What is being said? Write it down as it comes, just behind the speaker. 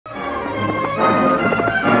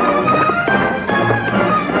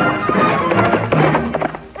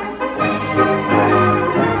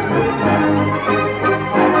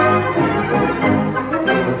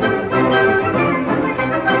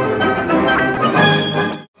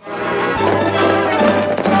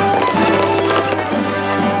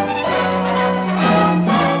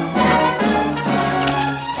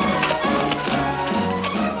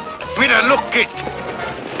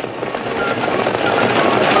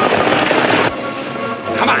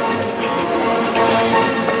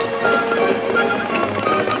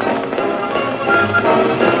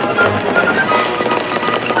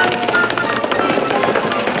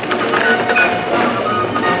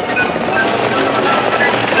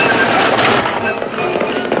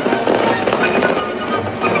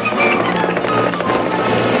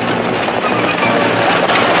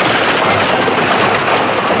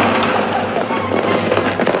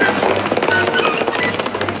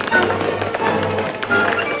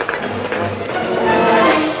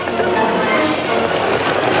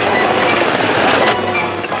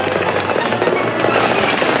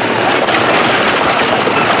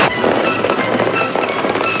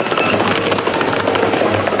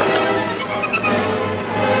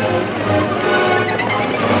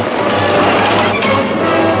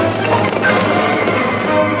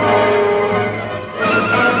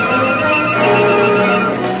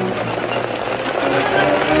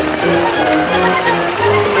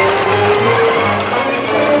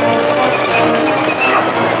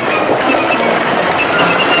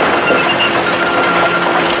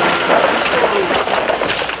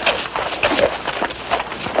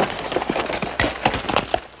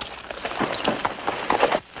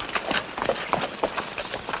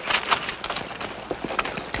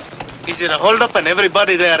Is it a holdup and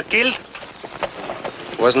everybody there are killed?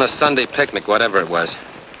 It wasn't a Sunday picnic, whatever it was.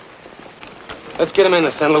 Let's get him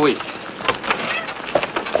into San Luis.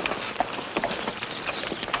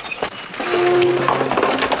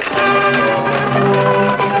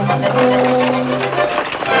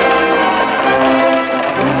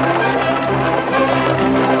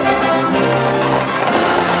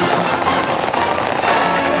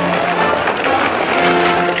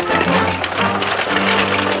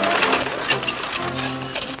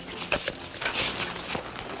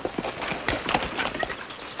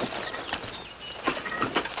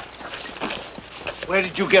 Where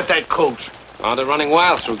did you get that coach? Found it running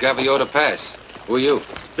wild through Gaviota Pass. Who are you?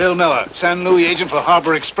 Bill Miller, San Luis agent for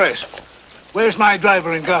Harbor Express. Where's my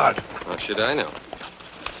driver and guard? How should I know?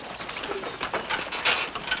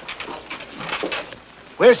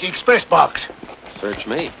 Where's the express box? Search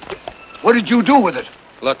me. What did you do with it?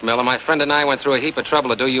 Look, Miller, my friend and I went through a heap of trouble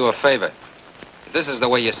to do you a favor. If this is the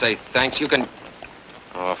way you say thanks, you can...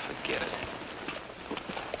 Oh, forget it.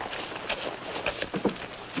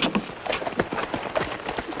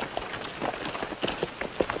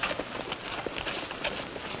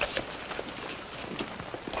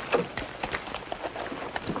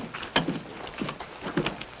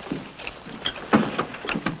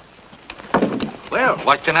 Well,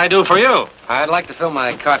 what can I do for you? I'd like to fill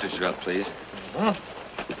my cartridge belt, please. A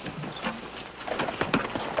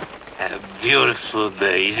beautiful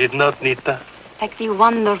day, is it not, Nita? Like the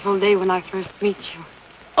wonderful day when I first met you.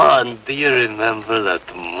 Oh, and do you remember that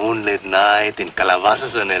moonlit night in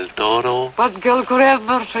Calabazas and El Toro? What girl could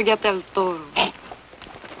ever forget El Toro?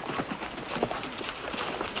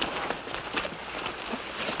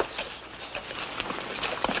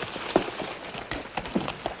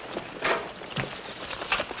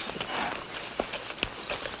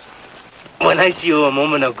 When I see you a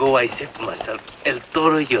moment ago, I said to myself, El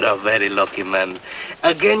Toro, you're a very lucky man.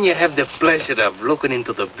 Again, you have the pleasure of looking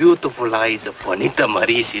into the beautiful eyes of Juanita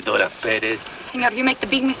Maria Isidora Perez. Senor, you make the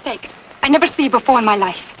big mistake. I never see you before in my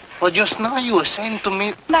life. Well, just now you were saying to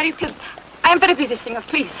me... Larry, please. I am very busy, senor,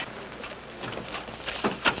 please.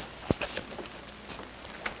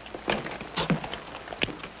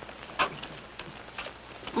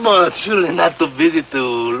 But surely not too busy to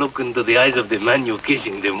look into the eyes of the man you kiss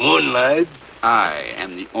in the moonlight. I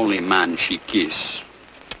am the only man she kissed.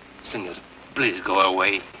 Senor, please go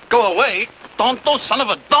away. Go away, tonto son of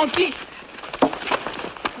a donkey!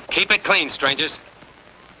 Keep it clean, strangers.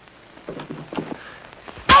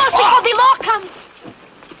 Alice, before the law comes!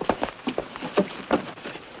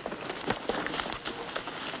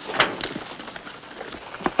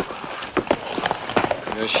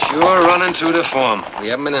 You're sure running true to form. We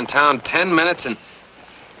haven't been in town 10 minutes and...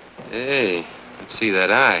 Hey, let's see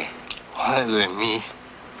that eye. Why, me?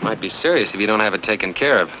 Might be serious if you don't have it taken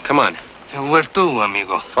care of. Come on. And where to,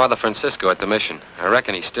 amigo? Father Francisco at the mission. I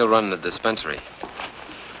reckon he's still running the dispensary.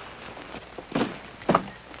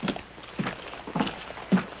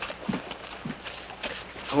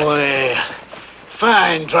 Well,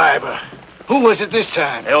 fine driver. Who was it this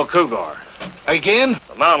time? El Cougar. Again?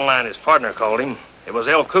 The mountain lion his partner called him. It was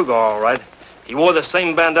El Cougar, all right. He wore the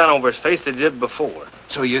same bandana over his face that he did before.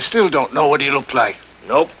 So you still don't know what he looked like?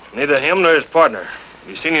 Nope, neither him nor his partner.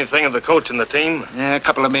 You seen anything of the coach and the team? Yeah, a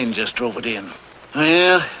couple of men just drove it in.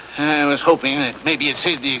 Well, I was hoping that maybe it's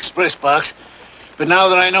hid the express box. But now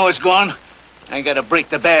that I know it's gone, I gotta break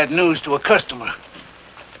the bad news to a customer.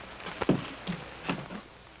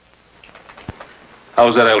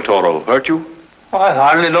 How's that, El Toro? Hurt you? I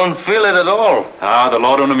hardly don't feel it at all. Ah, the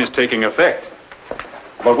laudanum is taking effect.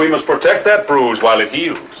 But we must protect that bruise while it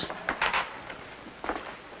heals.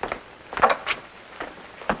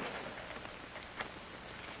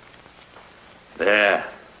 There.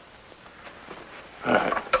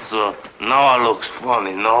 So now it looks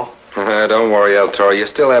funny, no? Don't worry, El Toro. You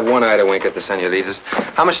still have one eye to wink at the senoritas.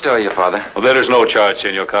 How much do you owe your father? Well, there is no charge,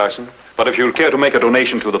 Senor Carson. But if you'll care to make a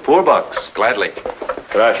donation to the poor box... Gladly.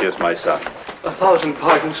 Gracias, my son. 1,000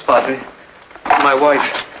 pardons, Padre. My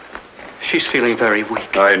wife, she's feeling very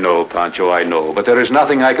weak. I know, Pancho, I know. But there is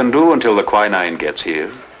nothing I can do until the quinine gets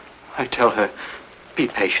here. I tell her, be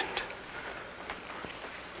patient.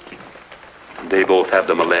 They both have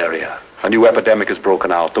the malaria. A new epidemic has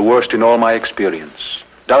broken out, the worst in all my experience.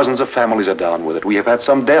 Dozens of families are down with it. We have had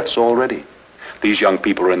some deaths already. These young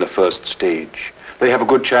people are in the first stage. They have a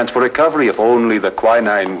good chance for recovery if only the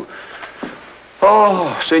quinine...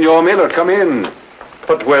 Oh, Senor Miller, come in.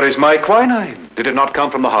 But where is my quinine? Did it not come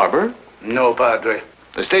from the harbor? No, Padre.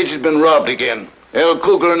 The stage has been robbed again. El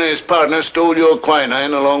Cougar and his partner stole your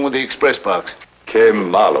quinine along with the express box. Que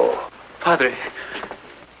malo. Padre,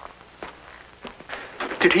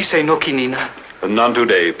 did he say no quinina? None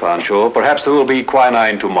today, Pancho. Perhaps there will be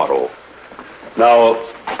quinine tomorrow. Now,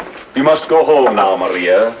 you must go home now,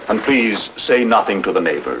 Maria, and please say nothing to the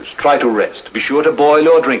neighbors. Try to rest. Be sure to boil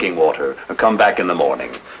your drinking water and come back in the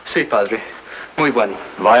morning. Sí, Padre. Muy bueno.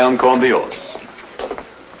 Vayan con Dios.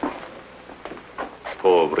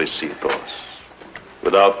 Pobrecitos.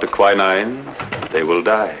 Without the quinine, they will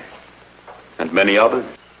die. And many others.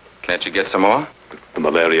 Can't you get some more? The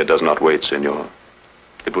malaria does not wait, senor.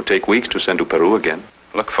 It will take weeks to send to Peru again.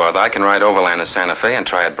 Look, Father, I can ride overland to Santa Fe and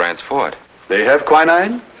try at Brant's Ford. They have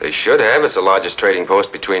quinine? They should have. It's the largest trading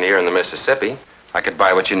post between here and the Mississippi. I could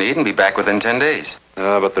buy what you need and be back within 10 days.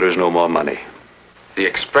 But there is no more money. The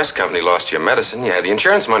express company lost your medicine. You have the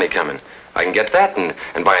insurance money coming. I can get that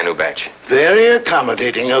and buy a new batch. Very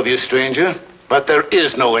accommodating of you, stranger. But there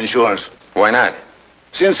is no insurance. Why not?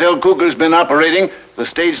 Since El Cougar's been operating, the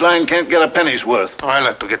stage line can't get a penny's worth. I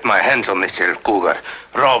like to get my hands on this El Cougar.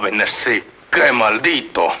 Robin the sea. Que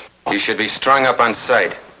maldito. You should be strung up on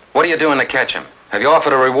sight. What are you doing to catch him? Have you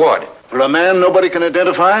offered a reward? For a man nobody can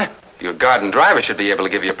identify? Your guard and driver should be able to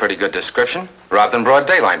give you a pretty good description. Robbed in broad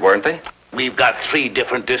daylight, weren't they? We've got 3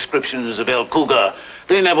 different descriptions of El Cougar.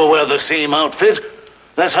 They never wear the same outfit.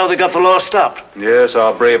 That's how they got the law stopped. Yes,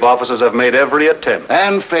 our brave officers have made every attempt.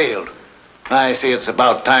 And failed. I see it's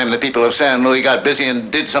about time the people of San Luis got busy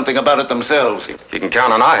and did something about it themselves. You can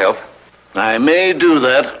count on our help. I may do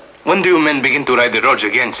that. When do you men begin to ride the roads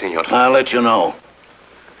again, senor? I'll let you know.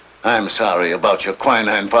 I'm sorry about your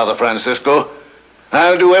quinine, Father Francisco.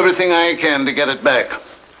 I'll do everything I can to get it back.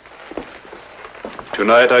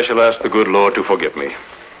 Tonight I shall ask the good Lord to forgive me.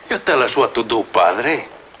 You tell us what to do, Padre.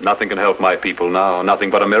 Nothing can help my people now. Nothing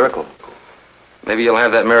but a miracle. Maybe you'll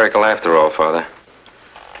have that miracle after all, Father.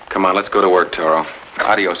 Come on, let's go to work, Toro.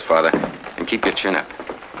 Adios, Father. And keep your chin up.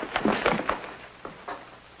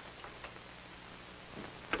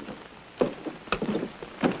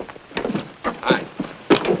 Hi.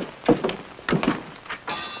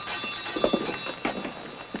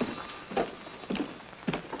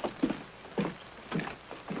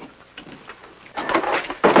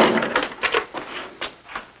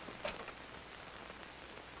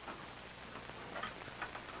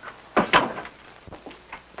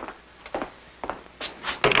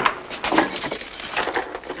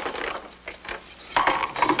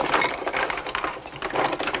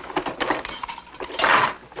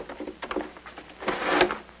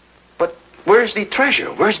 Where's the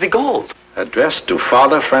treasure? Where's the gold? Addressed to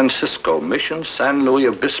Father Francisco, Mission San Luis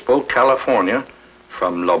Obispo, California,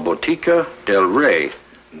 from La Botica del Rey,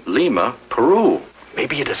 Lima, Peru.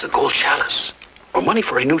 Maybe it is a gold chalice. Or money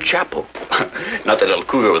for a new chapel. Not that El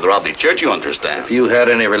Cougar would rob the church, you understand. If you had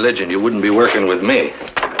any religion, you wouldn't be working with me.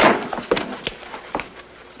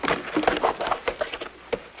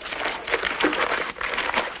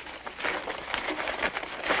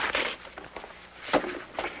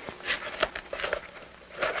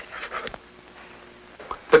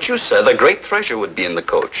 But you said a great treasure would be in the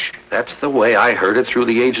coach. That's the way I heard it through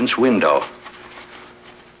the agent's window.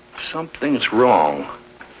 Something's wrong.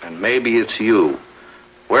 And maybe it's you.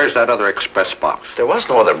 Where's that other express box? There was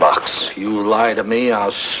no other box. You lie to me,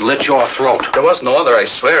 I'll slit your throat. There was no other, I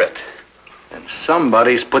swear it. And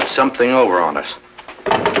somebody's put something over on us.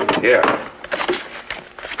 Here.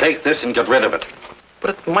 Take this and get rid of it.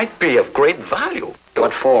 But it might be of great value.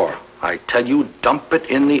 What for? I tell you, dump it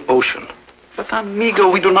in the ocean. But,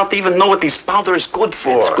 amigo, we do not even know what this powder is good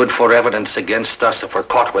for. It's good for evidence against us if we're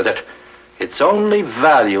caught with it. Its only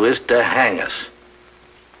value is to hang us.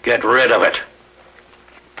 Get rid of it.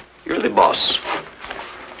 You're the boss.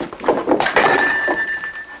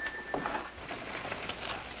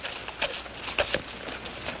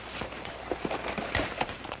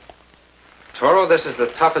 Toro, this is the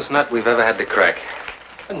toughest nut we've ever had to crack.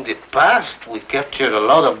 In the past, we captured a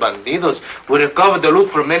lot of bandidos. We recovered the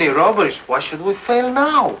loot from many robbers. Why should we fail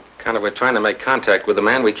now? Kind of we're trying to make contact with a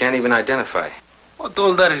man we can't even identify. But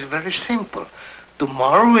all that is very simple.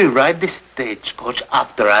 Tomorrow we ride the stagecoach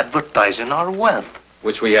after advertising our wealth.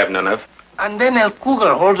 Which we have none of. And then El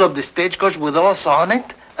Cougar holds up the stagecoach with us on it,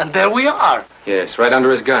 and there we are. Yes, right under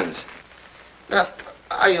his guns. That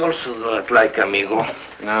I also do not like, amigo.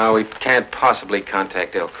 No, we can't possibly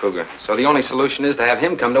contact El Cougar. So the only solution is to have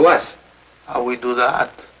him come to us. How we do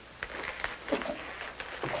that?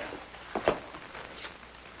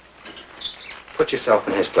 Put yourself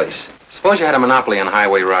in his place. Suppose you had a monopoly on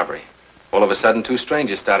highway robbery. All of a sudden, two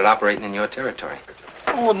strangers started operating in your territory.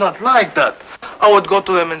 I would not like that. I would go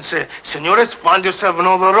to them and say, Senores, find yourself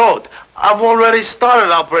another road. I've already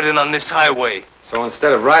started operating on this highway. So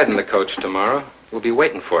instead of riding the coach tomorrow, we'll be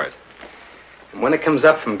waiting for it. And when it comes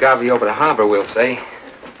up from Gavi over the harbor, we'll say,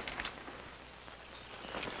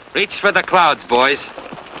 reach for the clouds, boys.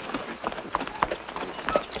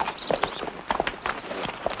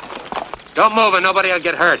 Don't move or nobody will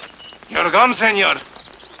get hurt. Your gun, senor.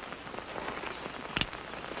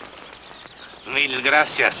 Mil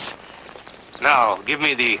gracias. Now, give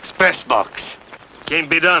me the express box. Can't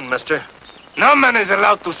be done, mister. No man is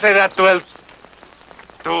allowed to say that to El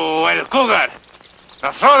Cougar.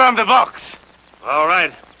 Now throw down the box. All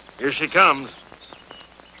right. Here she comes.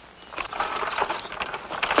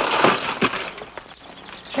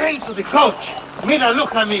 Chain to the coach. Mira,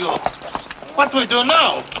 look, amigo. What we do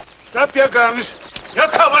now? Drop your guns. You're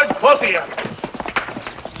covered, both of you.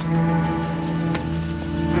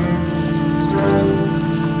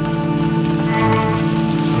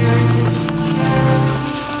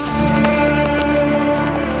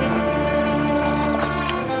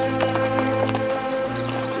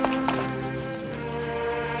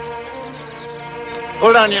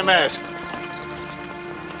 Hold on your mask.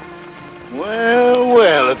 Well,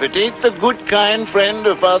 well, if it ain't the good, kind friend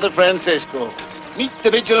of Father Francisco. Meet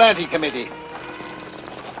the Vigilante Committee.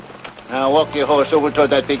 Now walk your horse over toward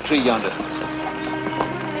that big tree yonder.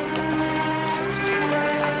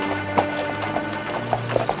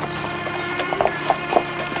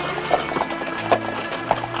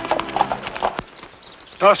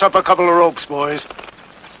 Toss up a couple of ropes, boys.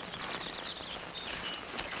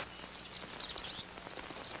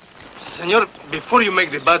 Senor, before you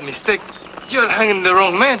make the bad mistake, you're hanging the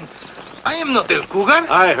wrong man. I am not El Cougar.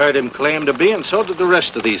 I heard him claim to be, and so did the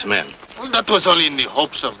rest of these men. Well, that was only in the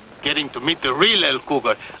hopes of getting to meet the real El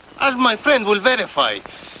Cougar, as my friend will verify.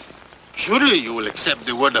 Surely you will accept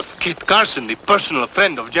the word of Kit Carson, the personal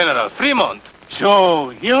friend of General Fremont.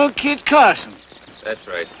 So, you're Kit Carson. That's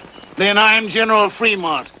right. Then I'm General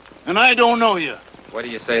Fremont, and I don't know you. Why do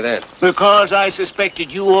you say that? Because I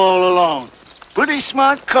suspected you all along. Pretty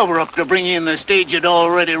smart cover-up to bring in the stage you'd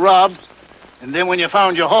already robbed. And then when you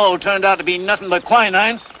found your haul turned out to be nothing but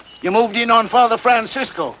quinine, you moved in on Father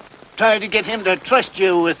Francisco. Tried to get him to trust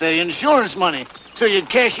you with the insurance money so you'd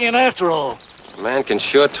cash in after all. A man can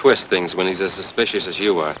sure twist things when he's as suspicious as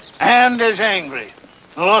you are. And as angry.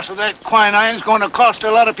 The loss of that quinine's going to cost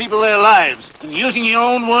a lot of people their lives. And using your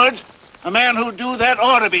own words, a man who'd do that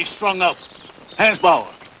ought to be strung up.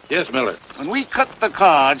 Hansbauer. Yes, Miller. When we cut the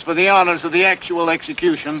cards for the honors of the actual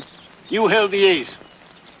execution, you held the ace.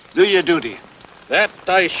 Do your duty. That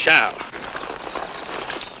I shall.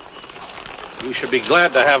 You should be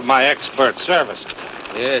glad to have my expert service.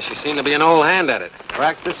 Yeah, she seemed to be an old hand at it.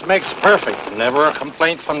 Practice makes perfect. Never a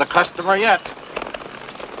complaint from the customer yet.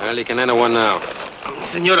 Well, you can enter one now.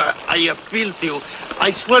 Senora, I appeal to you.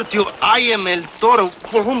 I swear to you, I am El Toro,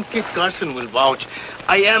 for whom Kit Carson will vouch.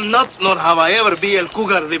 I am not, nor have I ever been El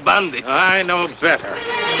Cougar the bandit. I know better.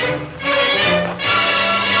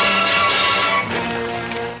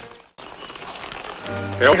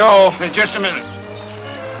 Here we go. Hey, just a minute.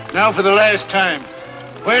 Now for the last time.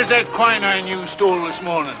 Where's that quinine you stole this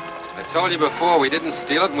morning? I told you before, we didn't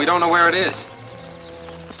steal it and we don't know where it is.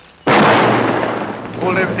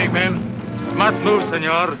 Hold everything, men. Smart move,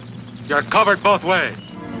 senor. You're covered both ways.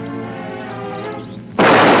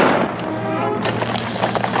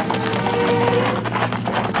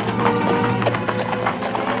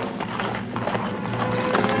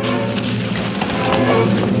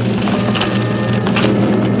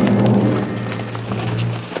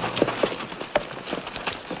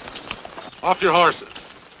 Off your horses.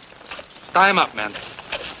 Tie him up, men.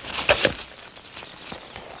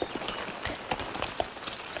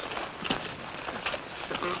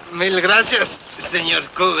 Mil gracias, Senor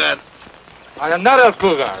Cougar. I am not El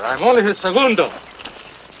Cougar. I'm only his segundo.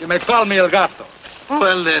 You may call me El Gato.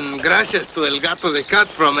 Well then, gracias to El Gato the Cat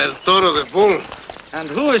from El Toro the Bull. And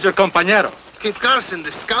who is your compañero? Kit Carson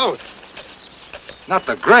the Scout. Not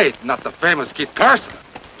the great, not the famous Kit Carson.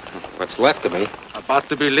 What's left of me. About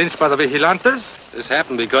to be lynched by the vigilantes? This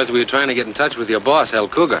happened because we were trying to get in touch with your boss, El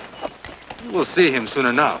Cougar. You will see him soon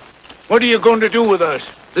enough. What are you going to do with us?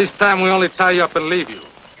 This time we only tie you up and leave you.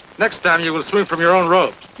 Next time you will swing from your own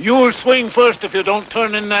ropes. You'll swing first if you don't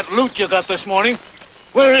turn in that loot you got this morning.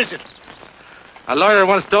 Where is it? A lawyer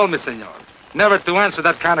once told me, senor, never to answer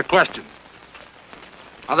that kind of question.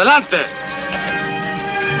 Adelante!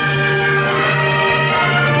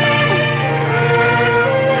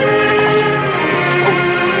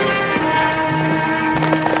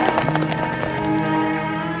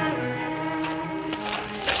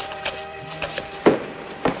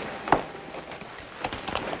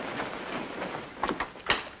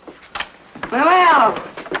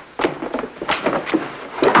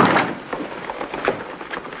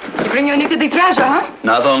 bring you into the treasure, huh?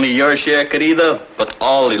 Not only your share, querida, but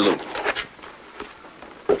all the loot.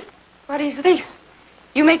 What is this?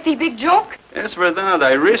 You make the big joke? Yes, verdad.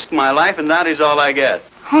 I risked my life, and that is all I get.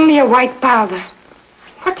 Only a white powder.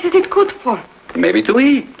 What is it good for? Maybe to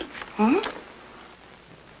eat. Hmm?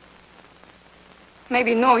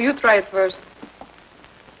 Maybe no. You try it first.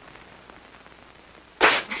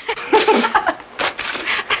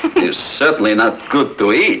 It's certainly not good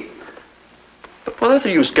to eat. But what other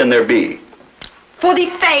use can there be? For the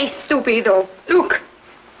face, stupido. Look.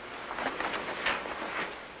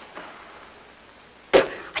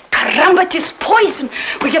 Caramba, it is poison.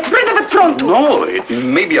 We get rid of it pronto. No, it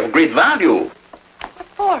may be of great value. What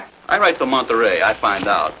for? I write to Monterey. I find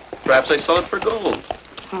out. Perhaps I sell it for gold.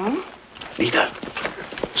 Hmm? Nita,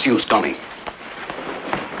 see who's coming.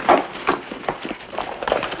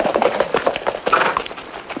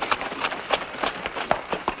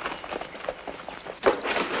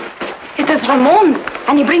 It is Ramon,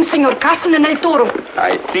 and he brings Senor Carson and El Toro.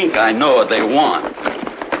 I think I know what they want.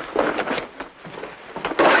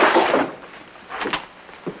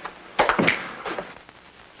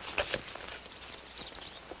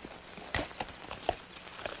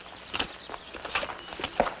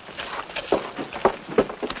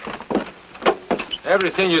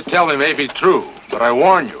 Everything you tell me may be true, but I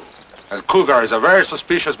warn you, El Cougar is a very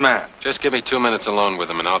suspicious man. Just give me 2 minutes alone with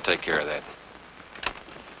him, and I'll take care of that.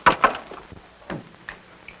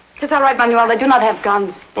 It's all right, Manuel. They do not have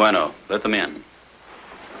guns. Bueno, let them in.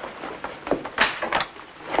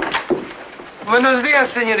 Buenos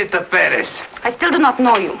dias, Señorita Perez. I still do not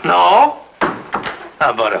know you. No?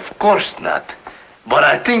 Ah, but of course not. But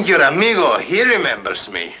I think your amigo, he remembers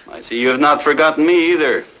me. I see you have not forgotten me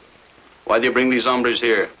either. Why do you bring these hombres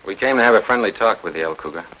here? We came to have a friendly talk with you, El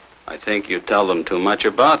Cougar. I think you tell them too much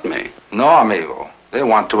about me. No, amigo. They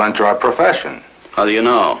want to enter our profession. How do you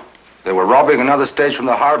know? They were robbing another stage from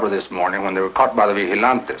the harbor this morning when they were caught by the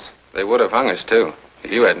vigilantes. They would have hung us, too,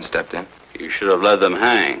 if you hadn't stepped in. You should have let them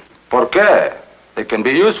hang. ¿Por qué? They can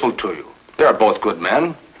be useful to you. They are both good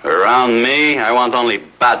men. Around me, I want only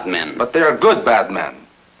bad men. But they are good bad men.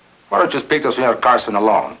 Why don't you speak to Senor Carson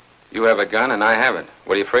alone? You have a gun, and I haven't.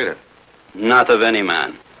 What are you afraid of? Not of any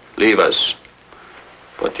man. Leave us.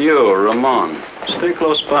 But you, Ramon, stay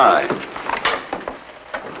close by.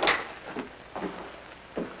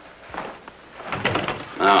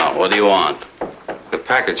 Now, what do you want? The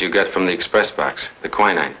package you got from the express box, the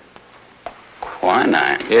quinine.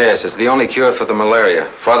 Quinine? Yes, it's the only cure for the malaria.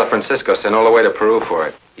 Father Francisco sent all the way to Peru for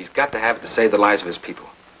it. He's got to have it to save the lives of his people.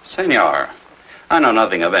 Senor, I know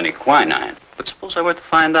nothing of any quinine, but suppose I were to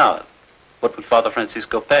find out. What would Father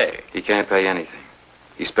Francisco pay? He can't pay anything.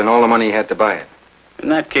 He spent all the money he had to buy it. In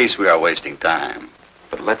that case, we are wasting time.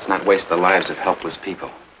 But let's not waste the lives of helpless people.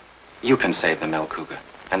 You can save them, El Cougar,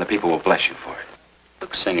 and the people will bless you for it.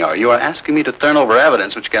 Look, senor, you are asking me to turn over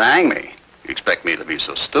evidence which can hang me. You expect me to be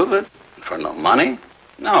so stupid? For no money?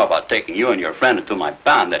 Now, about taking you and your friend into my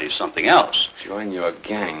band, that is something else. Join your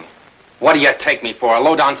gang? What do you take me for, a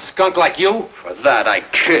low-down skunk like you? For that, I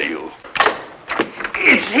kill you.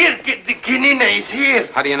 It's here, the quinina is here.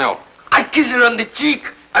 How do you know? I kiss her on the cheek.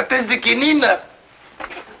 I taste the quinina.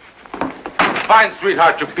 Fine,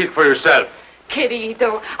 sweetheart, you peek for yourself.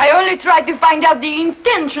 Querido, I only tried to find out the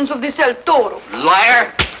intentions of this El Toro.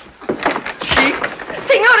 Liar. She...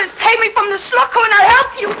 Senores, save me from the sloco and I'll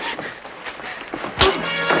help you.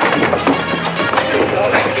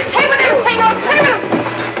 Stay with him, senor, save him.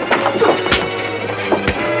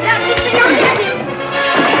 That's it, senor, get him.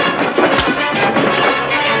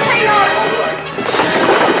 Senor.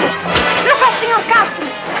 Look at Senor Carson.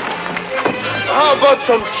 How about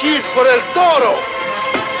some cheese for El Toro?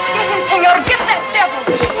 Get him, senor, get that devil.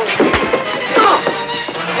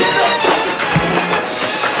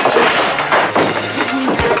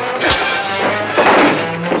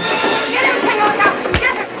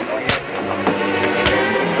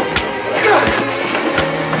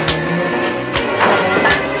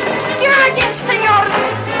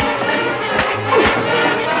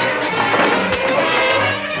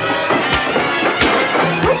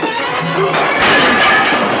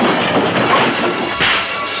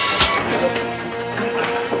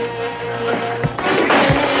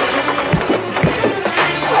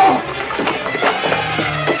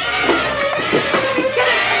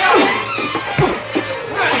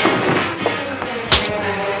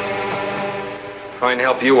 Fine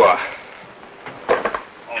help you are.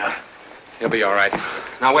 He'll be all right.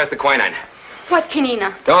 Now, where's the quinine? What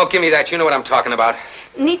quinina? Don't give me that. You know what I'm talking about.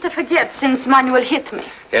 Need to forget since Manuel hit me.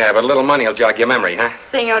 Yeah, but a little money will jog your memory, huh?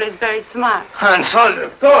 Senor is very smart. And so El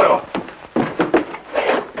Toro.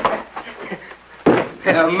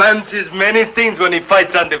 A man sees many things when he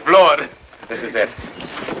fights on the floor. This is it.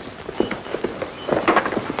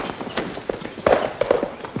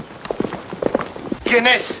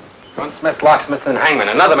 Guinness. Gunsmith, locksmith, and hangman,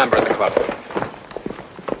 another member of the club.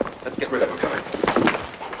 Let's get rid of him, come on.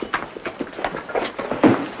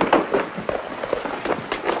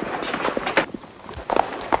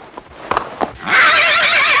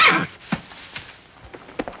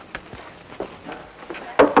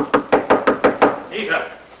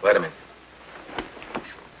 Let him in.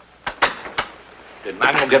 Did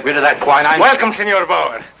Manuel get rid of that quinine? Welcome, Senor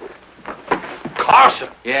Bauer. Carson.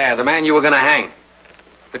 Yeah, the man you were gonna hang.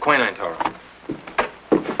 The quinine, Toro.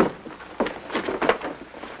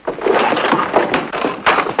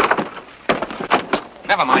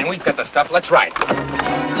 Never mind, we've got the stuff. Let's ride.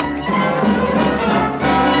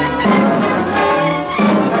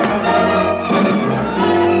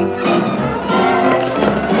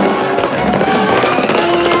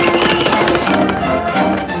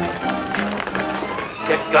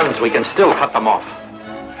 Get guns. We can still cut them off.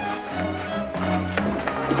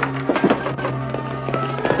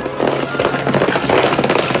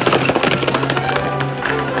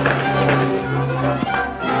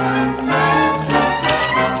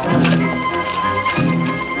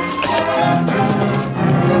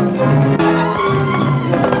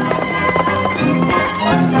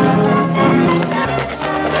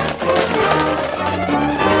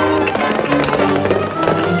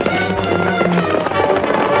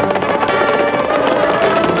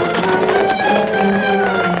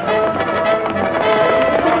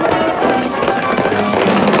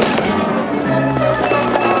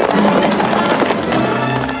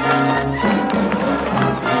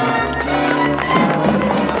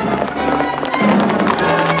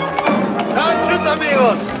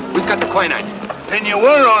 We've got the quinine. Then you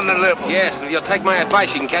were on the level. Yes, and if you'll take my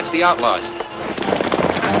advice, you can catch the outlaws.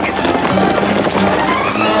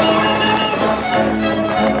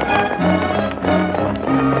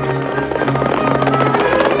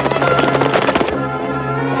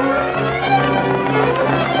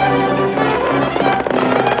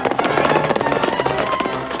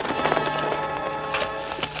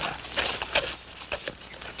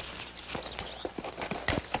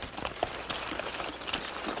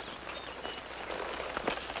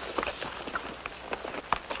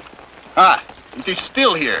 Ah, it is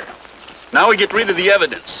still here. Now we get rid of the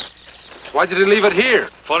evidence. Why did he leave it here?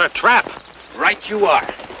 For a trap. Right you are.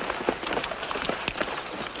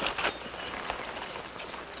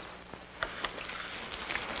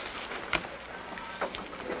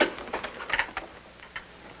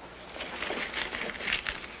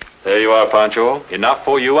 There you are, Pancho. Enough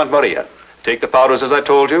for you and Maria. Take the powders as I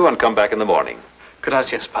told you and come back in the morning.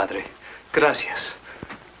 Gracias, Padre. Gracias.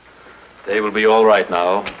 They will be all right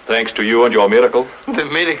now, thanks to you and your miracle. The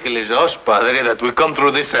miracle is us, Padre, that we come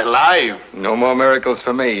through this alive. No more miracles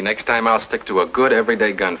for me. Next time I'll stick to a good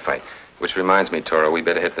everyday gunfight. Which reminds me, Toro, we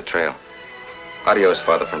better hit the trail. Adios,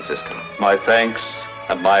 Father Francisco. My thanks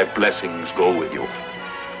and my blessings go with you.